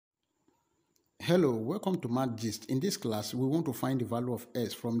Hello, welcome to Mathgist. In this class, we want to find the value of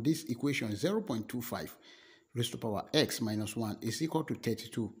s from this equation 0.25 raised to power x minus 1 is equal to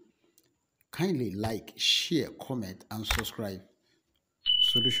 32. Kindly like, share, comment, and subscribe.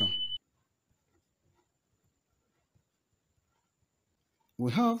 Solution.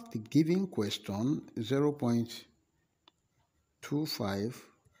 We have the given question 0.25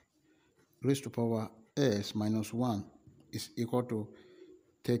 raised to power s minus 1 is equal to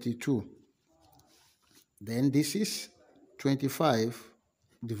 32. Then this is 25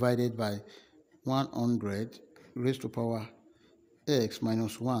 divided by 100 raised to power x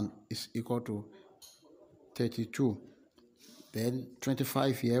minus 1 is equal to 32. Then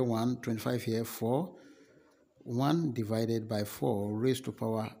 25 here 1, 25 here 4. 1 divided by 4 raised to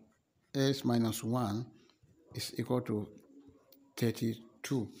power x minus 1 is equal to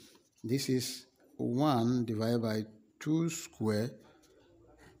 32. This is 1 divided by 2 square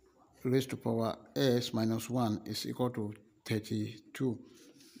raised to power s minus 1 is equal to 32.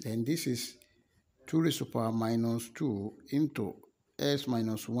 Then this is 2 raised to power minus 2 into s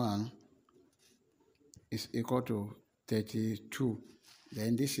minus 1 is equal to 32.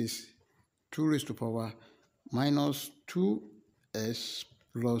 Then this is 2 raised to power minus 2s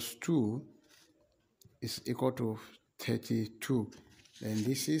plus 2 is equal to 32. Then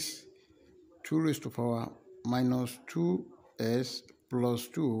this is 2 raised to power minus 2s plus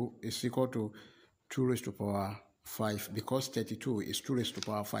 2 is equal to 2 raised to power 5, because 32 is 2 raised to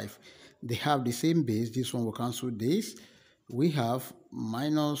power 5. They have the same base. This one will cancel this. We have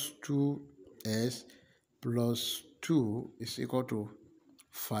minus 2s plus 2 is equal to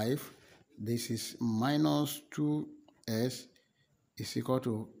 5. This is minus 2s is equal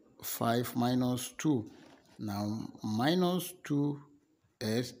to 5 minus 2. Now minus 2s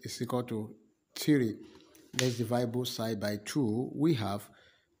is equal to 3. Let's divide both sides by 2. We have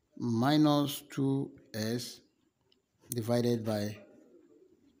minus 2s divided by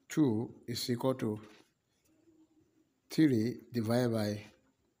 2 is equal to 3 divided by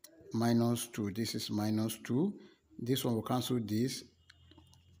minus 2. This is minus 2. This one will cancel this.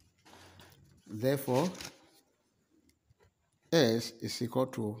 Therefore, s is equal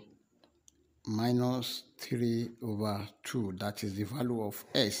to minus 3 over 2. That is the value of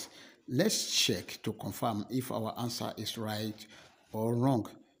s. Let's check to confirm if our answer is right or wrong.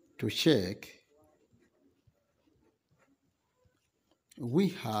 To check, we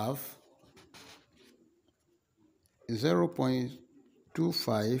have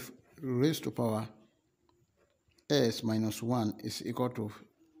 0.25 raised to power s minus 1 is equal to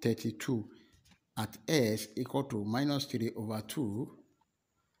 32. At s equal to minus 3 over 2,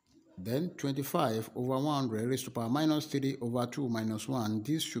 then 25 over 100 raised to power minus 3 over 2 minus 1.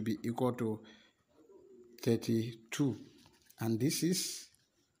 This should be equal to 32. And this is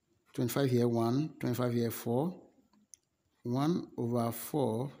 25 here 1, 25 here 4. 1 over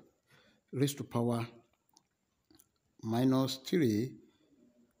 4 raised to power minus 3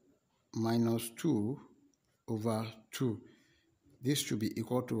 minus 2 over 2. This should be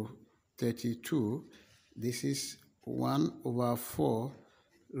equal to 32. This is 1 over 4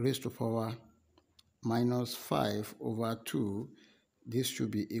 raised to power minus 5 over 2. This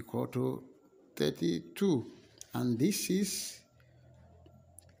should be equal to 32. And this is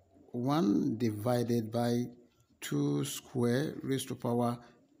 1 divided by 2 square raised to power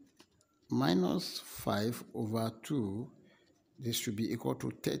minus 5 over 2. This should be equal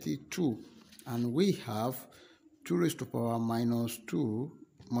to 32. And we have 2 raised to power minus 2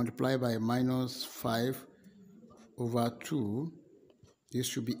 multiplied by minus 5 over 2. This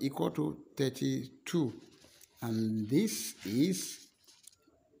should be equal to 32. And this is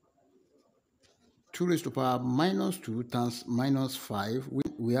 2 raised to power minus 2 times minus 5.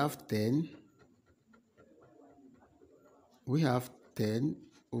 We have 10. We have 10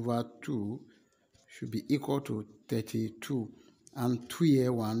 over 2 should be equal to 32. And 2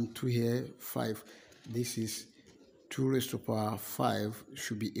 here 1, 2 here 5. This is 2 raised to power 5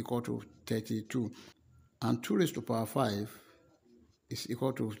 should be equal to 32. And 2 raised to power 5 is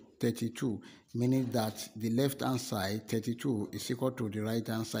equal to 32, meaning that the left hand side 32 is equal to the right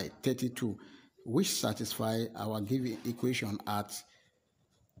hand side 32, which satisfy our given equation at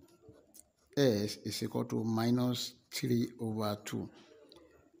s is equal to minus 3 over 2.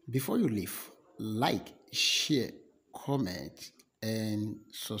 Before you leave, like, share, comment, and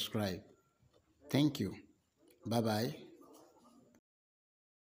subscribe. Thank you. Bye-bye.